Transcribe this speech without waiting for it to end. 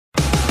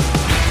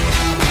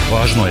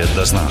Važno je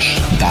da znaš.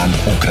 Dan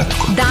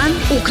ukratko. Dan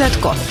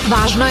ukratko.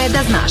 Važno je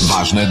da znaš.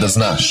 Važno je da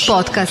znaš.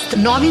 Podcast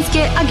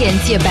novinske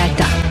agencije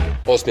Beta.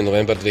 8.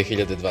 novembar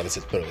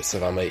 2021. Sa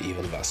vama je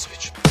Ivan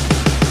Vasović.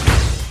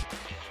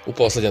 U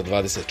poslednja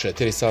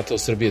 24 sata u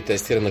Srbiji je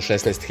testirano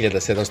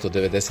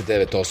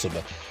 16.799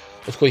 osoba,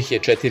 od kojih je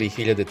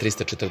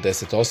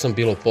 4.348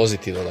 bilo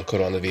pozitivno na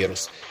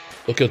koronavirus,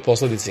 dok je od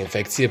posledice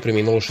infekcije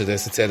preminulo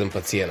 67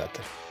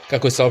 pacijenata.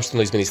 Kako je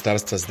saopšteno iz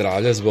Ministarstva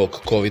zdravlja,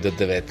 zbog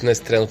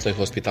COVID-19 trenutno je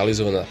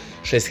hospitalizovana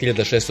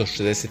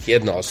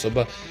 6.661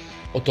 osoba,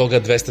 od toga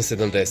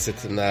 270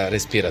 na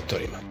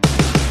respiratorima.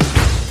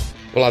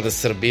 Vlada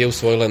Srbije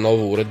usvojila je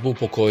novu uredbu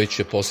po kojoj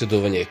će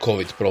posjedovanje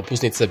COVID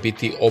propusnica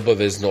biti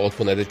obavezno od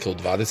ponedeljka u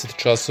 20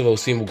 časova u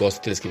svim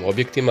ugostiteljskim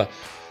objektima,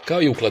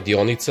 kao i u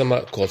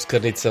kladionicama,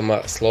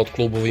 kockarnicama, slot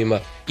klubovima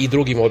i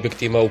drugim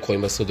objektima u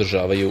kojima se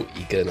održavaju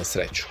igre na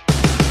sreću.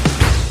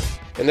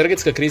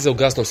 Energetska kriza u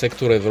gasnom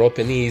sektoru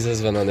Evrope nije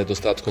izazvana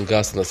nedostatkom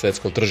gasa na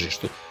svetskom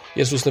tržištu,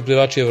 jer su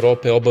snabdevači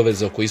Evrope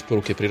obaveze oko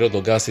isporuke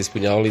prirodnog gasa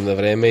ispunjavali na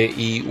vreme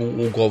i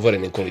u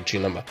ugovorenim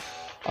količinama,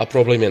 a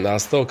problem je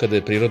nastao kada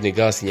je prirodni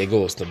gas i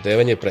njegovo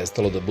snabdevanje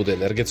prestalo da bude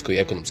energetsko i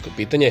ekonomsko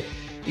pitanje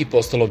i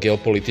postalo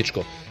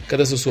geopolitičko,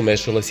 kada su se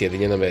umešale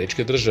Sjedinjene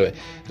Američke Države,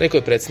 rekao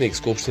je predsednik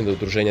Skupštine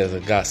Udruženja za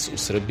gas u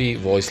Srbiji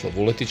Vojislav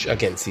Vuletić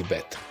agenciji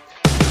Beta.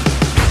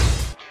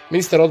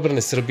 Ministar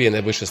odbrane Srbije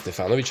Nebojša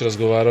Stefanović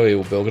razgovarao je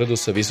u Beogradu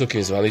sa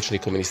visokim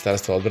zvaničnikom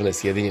Ministarstva odbrane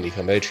Sjedinjenih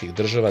Američkih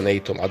Država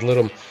Nateom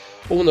Adlerom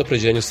o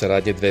unapređenju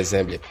saradnje dve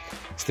zemlje.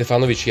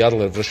 Stefanović i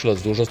Adler, vršilac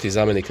dužnosti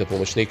zamenika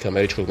pomoćnika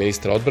američkog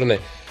ministra odbrane,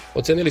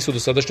 ocenili su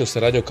dosadašnju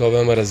saradnju kao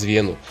veoma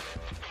razvijenu.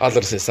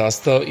 Adler se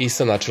sastao i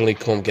sa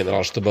načelnikom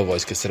Generalštaba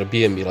Vojske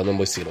Srbije Milanom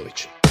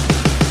Mojsilovićem.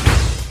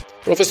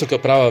 Profesorka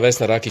prava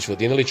Vesna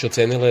Rakić-Vodinelić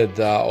ocenila je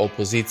da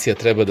opozicija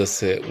treba da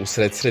se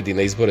usredsredi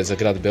na izbore za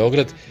grad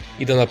Beograd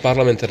i da na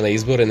parlamentarne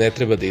izbore ne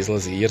treba da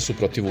izlazi jer su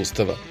protiv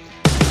Ustava.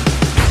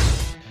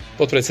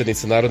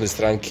 Potpredsednica Narodne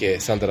stranke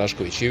Sanda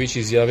Rašković-Ivić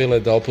izjavila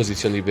je da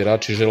opozicioni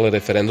birači žele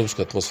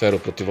referendumsku atmosferu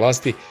protiv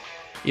vlasti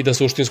i da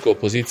suštinsku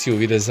opoziciju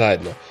vide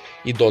zajedno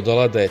i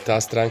dodala da je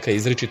ta stranka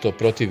izričito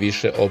protiv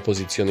više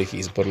opozicionih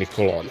izbornih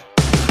kolona.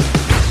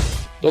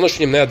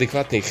 Donošenjem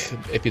neadekvatnih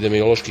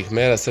epidemioloških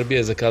mera Srbija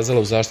je zakazala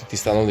u zaštiti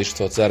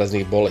stanovništva od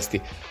zaraznih bolesti,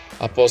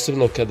 a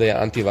posebno kada je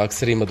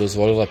antivakserima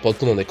dozvolila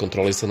potpuno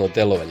nekontrolisano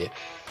delovanje.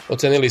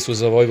 Ocenili su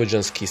za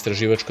Vojvođanski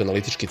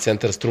istraživačko-analitički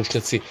centar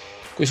stručnjaci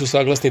koji su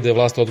saglasni da je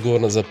vlast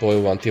odgovorna za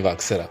pojavu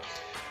antivaksera.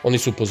 Oni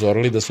su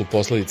upozorili da su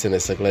posledice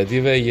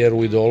nesagledive jer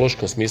u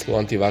ideološkom smislu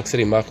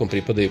antivakseri mahom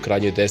pripadaju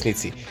krajnjoj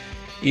desnici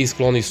i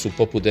skloni su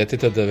poput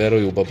deteta da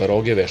veruju u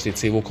babaroge,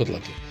 veštice i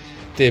vukodlake,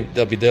 te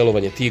da bi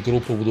delovanje tih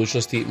grupa u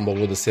budućnosti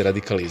moglo da se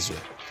radikalizuje.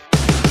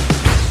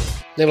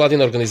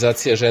 Nevladina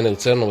organizacija Žene u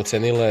crnom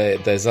ocenila je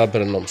da je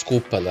zabranom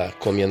skupa na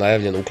kom je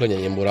najavljeno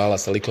uklanjanje murala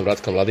sa likom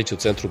Ratka Mladića u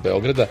centru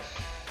Beograda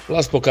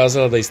vlast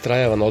pokazala da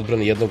istrajava na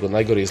odbrani jednog od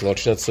najgorih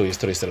zločinaca u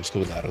istoriji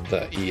srpskog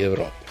naroda i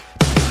Evrope.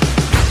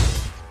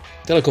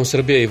 Telekom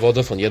Srbije i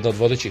Vodafone, jedna od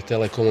vodećih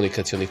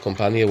telekomunikacionih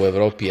kompanija u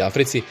Evropi i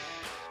Africi,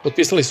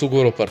 potpisali su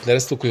ugovor o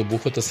partnerstvu koji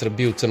obuhvata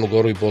Srbiju, Crnu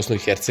Goru i Bosnu i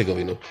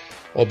Hercegovinu.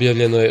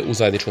 Objavljeno je u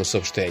zajedničkom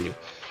saopštenju.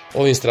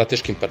 Ovim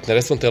strateškim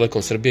partnerstvom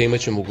Telekom Srbije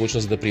imaće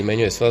mogućnost da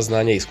primenjuje sva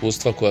znanja i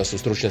iskustva koja su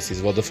stručnjaci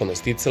iz Vodafona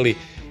sticali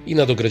i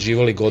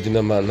nadograđivali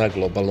godinama na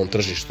globalnom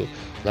tržištu,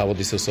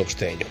 navodi se u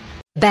saopštenju.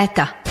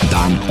 Beta.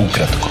 Dan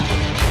ukratko.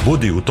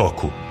 Budi u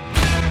toku.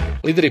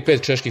 Lideri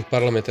 5 čeških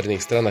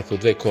parlamentarnih stranaka u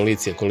dve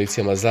koalicije,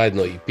 koalicijama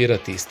Zajedno i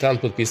Pirati i Stan,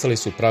 potpisali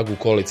su u Pragu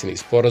koalicijni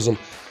sporazum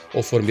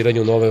o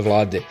formiranju nove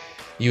vlade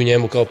i u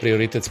njemu kao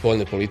prioritet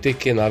spoljne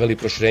politike naveli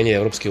proširenje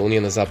Evropske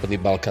unije na Zapadni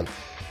Balkan.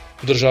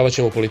 Podržavat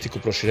ćemo politiku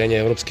proširenja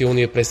Evropske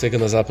unije pre svega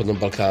na Zapadnom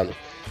Balkanu.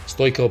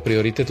 Stoji kao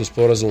prioritet u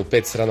sporazumu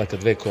 5 stranaka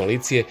dve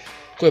koalicije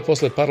koje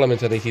posle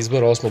parlamentarnih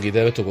izbora 8. i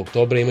 9.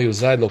 oktobra imaju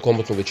zajedno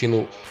komotnu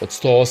većinu od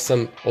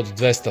 108 od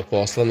 200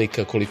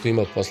 poslanika koliko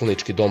ima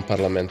poslanički dom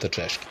parlamenta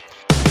Češke.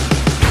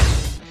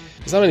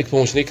 Zamenik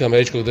pomoćnika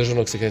američkog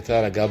državnog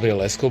sekretara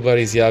Gabriel Escobar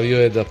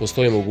izjavio je da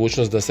postoji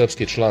mogućnost da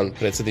srpski član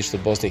predsjedništva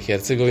Bosne i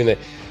Hercegovine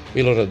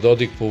Milorad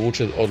Dodik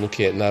povuče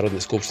odluke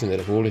Narodne skupštine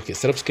Republike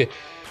Srpske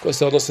koje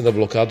se odnose na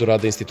blokadu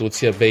rada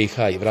institucija BiH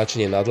i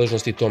vraćanje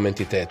nadležnosti tom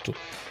entitetu.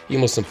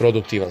 Imao sam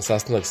produktivan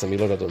sastanak sa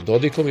Miloradom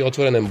Dodikom i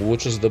otvorena je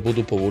mogućnost da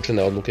budu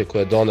povučene odluke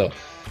koje je doneo,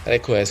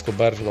 rekao je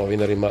Escobar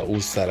novinarima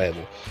u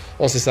Sarajevu.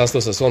 On se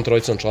sastao sa svom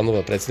trojicom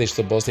članova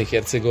predsjedništva Bosne i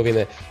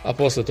Hercegovine, a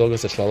posle toga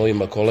sa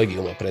članovima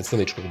kolegijuma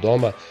predstavničkog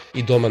doma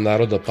i Doma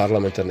naroda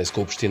parlamentarne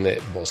skupštine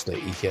Bosne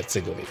i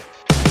Hercegovine.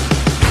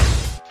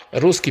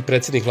 Ruski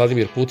predsjednik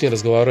Vladimir Putin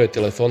razgovarao je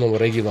telefonom o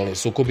regionalnim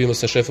sukobima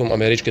sa šefom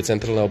Američke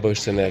centralne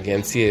obavještajne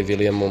agencije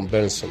Williamom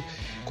Burnsom,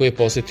 koji je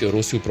posetio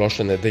Rusiju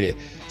prošle nedelje,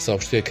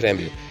 saopštio je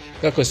Kremlju.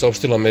 Kako je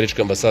saopštila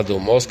američka ambasada u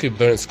Moskvi,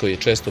 Burns, koji je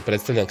često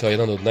predstavljan kao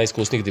jedan od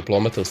najiskusnijih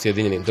diplomata u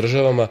Sjedinjenim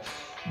državama,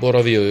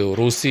 boravio je u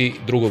Rusiji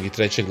 2. i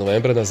 3.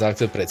 novembra na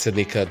zahtev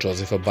predsjednika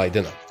Josefa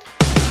Bajdena.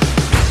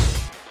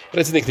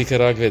 Predsednik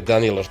Nikaragve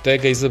Daniel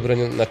Ortega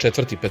izabran na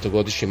četvrti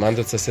petogodišnji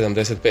mandat sa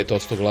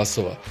 75%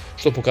 glasova,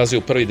 što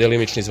pokazuju prvi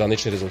delimični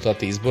zvanični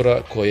rezultati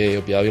izbora koje je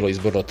objavilo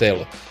izborno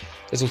telo.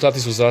 Rezultati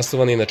su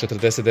zasnovani na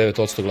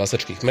 49%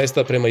 glasačkih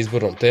mesta prema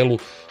izbornom telu,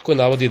 koje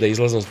navodi da je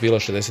izlaznost bila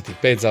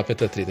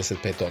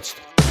 65,35%.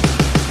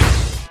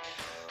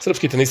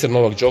 Srpski teniser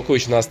Novak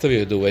Đoković nastavio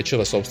je da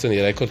uvećava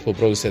sopstveni rekord po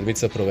broju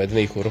sedmica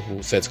provedenih u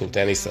vrhu svetskog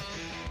tenisa,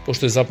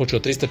 pošto je započeo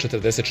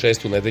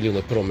 346. nedelju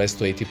na prvom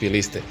mestu ATP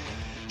liste.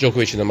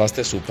 Đoković je na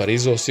Mastersu u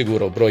Parizu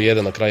osigurao broj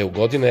 1 na kraju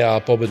godine, a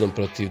pobedom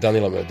protiv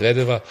Danila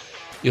Medvedeva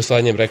i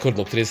osvajanjem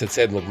rekordnog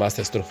 37.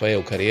 Masters trofeja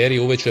u karijeri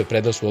uvećao je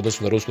prednost u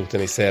odnosu na ruskog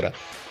tenisera,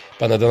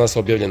 pa na danas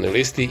objavljenoj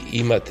listi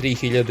ima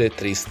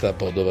 3300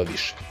 bodova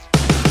više.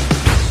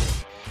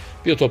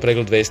 Bio to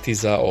pregled vesti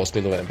za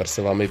 8. novembar.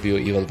 Sa vama je bio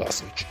Ivan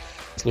Vasović.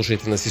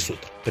 Slušajte nas i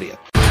sutra.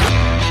 Prijatno.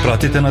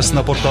 Pratite nas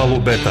na portalu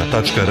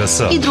beta.rs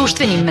I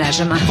društvenim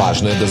mrežama.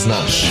 Važno je da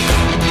znaš.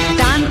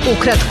 Dan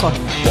ukratko.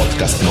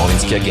 Podcast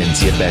novinske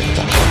agencije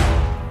Beta.